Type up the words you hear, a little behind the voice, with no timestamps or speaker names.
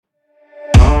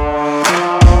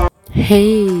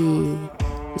Hey,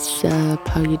 what's up?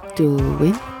 How you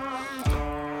doing?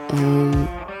 Um,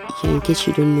 yeah, in case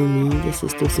you don't know me, this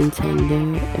is Tosin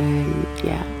Tender, and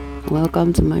yeah,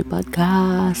 welcome to my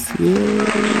podcast. Yay!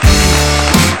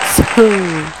 So,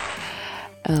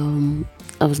 um,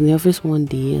 I was in the office one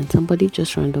day, and somebody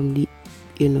just randomly,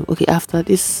 okay, after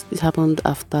this happened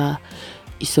after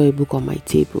he saw a book on my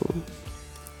table,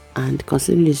 and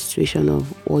considering the situation of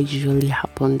what usually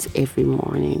happens every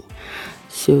morning.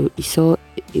 So he saw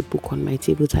a book on my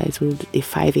table titled The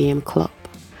 5 a.m. Club.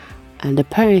 And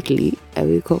apparently, I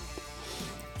wake up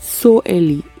so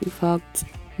early. In fact,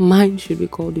 mine should be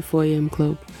called the 4 a.m.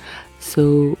 Club.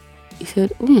 So he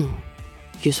said,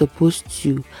 you're supposed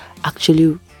to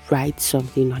actually write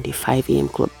something on the 5 a.m.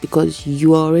 Club because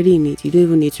you are already in it. You don't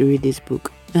even need to read this book.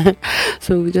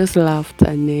 So we just laughed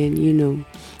and then,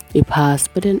 it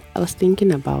passed. But then I was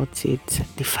thinking about it,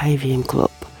 the 5 a.m.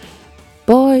 Club.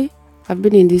 Boy, I've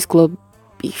been in this club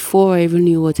before I even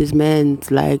knew what it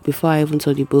meant. Like before I even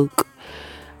saw the book.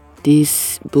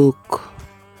 This book,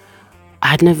 I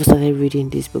had never started reading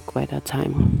this book by that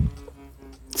time.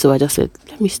 So I just said,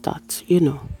 let me start.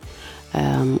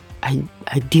 I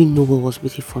didn't know what was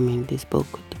waiting for me in this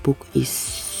book. The book is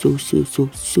so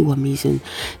amazing.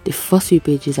 The first few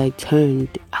pages I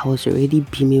turned, I was already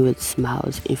beaming with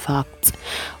smiles. In fact,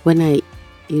 when I,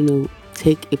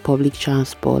 take a public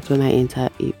transport, when I enter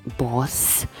a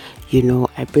bus,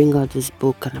 I bring out this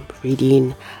book and I'm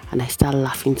reading and I start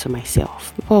laughing to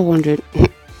myself. People are wondering,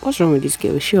 what's wrong with this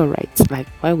girl? Is she alright? Like,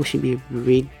 why would she be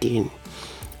reading?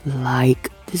 Like,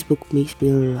 this book makes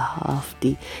me laugh.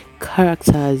 The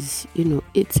characters,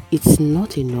 it's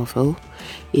not a novel.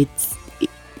 It's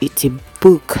a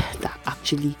book that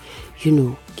actually,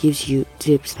 gives you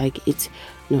tips. Like it's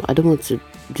I don't want to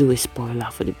do a spoiler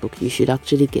for the book. You should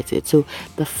actually get it. So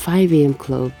the 5 a.m.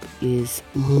 Club is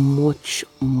much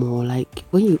more like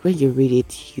when you read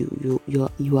it,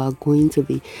 you are going to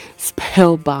be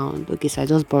spellbound. Okay, so I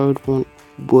just borrowed one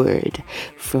word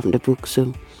from the book.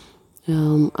 So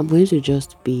I'm going to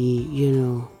just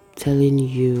be, telling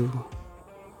you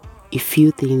a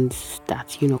few things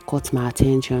that, caught my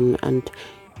attention, and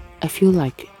I feel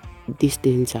like these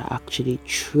things are actually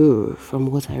true from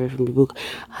what I read from the book,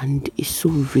 and it's so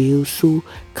real, so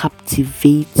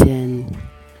captivating.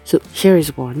 So here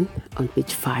is one on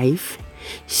page 5.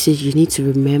 She says you need to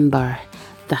remember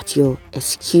that your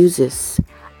excuses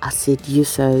are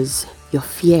seducers, your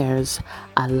fears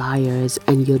are liars,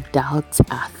 and your doubts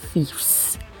are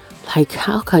thieves. Like,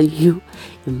 how can you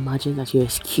imagine that your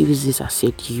excuses are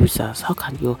seducers? How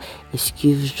can your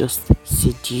excuse just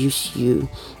seduce you?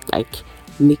 Like,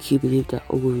 make you believe that,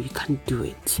 oh, you can't do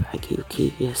it. Like,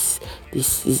 okay, yes,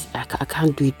 this is, I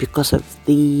can't do it because of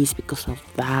this, because of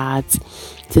that.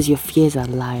 It says your fears are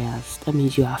liars. That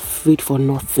means you are afraid for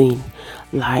nothing.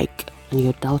 Like, and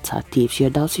your doubts are thieves. You're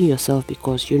doubting yourself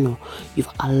because, you've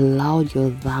allowed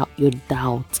your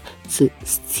doubt to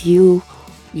steal,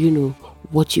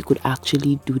 what you could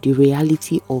actually do, the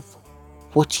reality of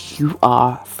what you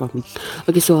are from it.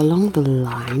 Okay, so along the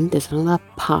line, there's another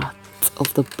part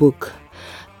of the book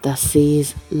that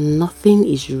says nothing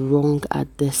is wrong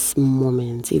at this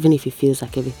moment, even if it feels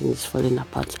like everything is falling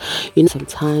apart.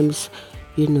 Sometimes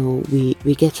we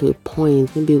get to a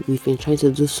point, maybe we've been trying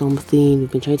to do something,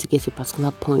 we've been trying to get to a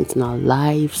particular point in our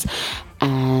lives,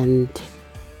 and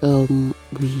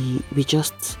we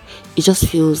just, it just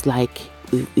feels like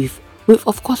we've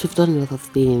of course we've done a lot of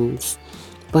things,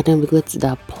 but then we get to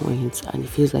that point and it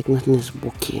feels like nothing is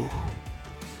working.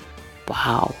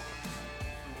 Wow,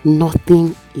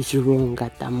 nothing is wrong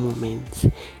at that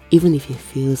moment, even if it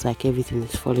feels like everything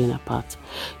is falling apart.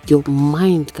 Your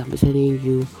mind can be telling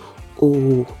you,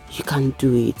 oh, you can't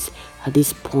do it at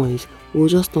this point. We'll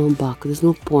just turn back. There's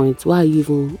no point. Why are you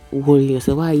even worrying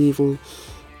yourself? Why are you even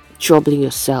troubling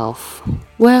yourself?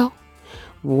 Well,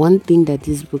 one thing that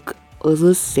this book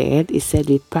also said is said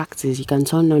with practice, you can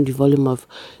turn down the volume of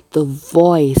the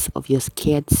voice of your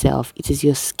scared self. It is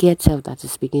your scared self that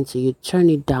is speaking to you. Turn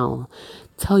it down.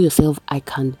 Tell yourself, I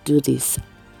can do this.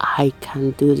 I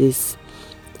can do this.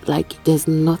 Like, there's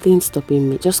nothing stopping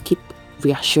me. Just keep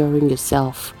reassuring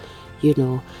yourself,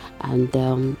 and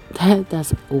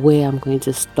that's where I'm going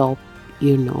to stop.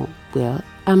 Well,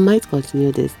 I might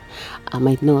continue this, I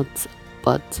might not,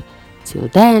 but till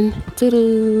then,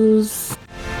 toodles.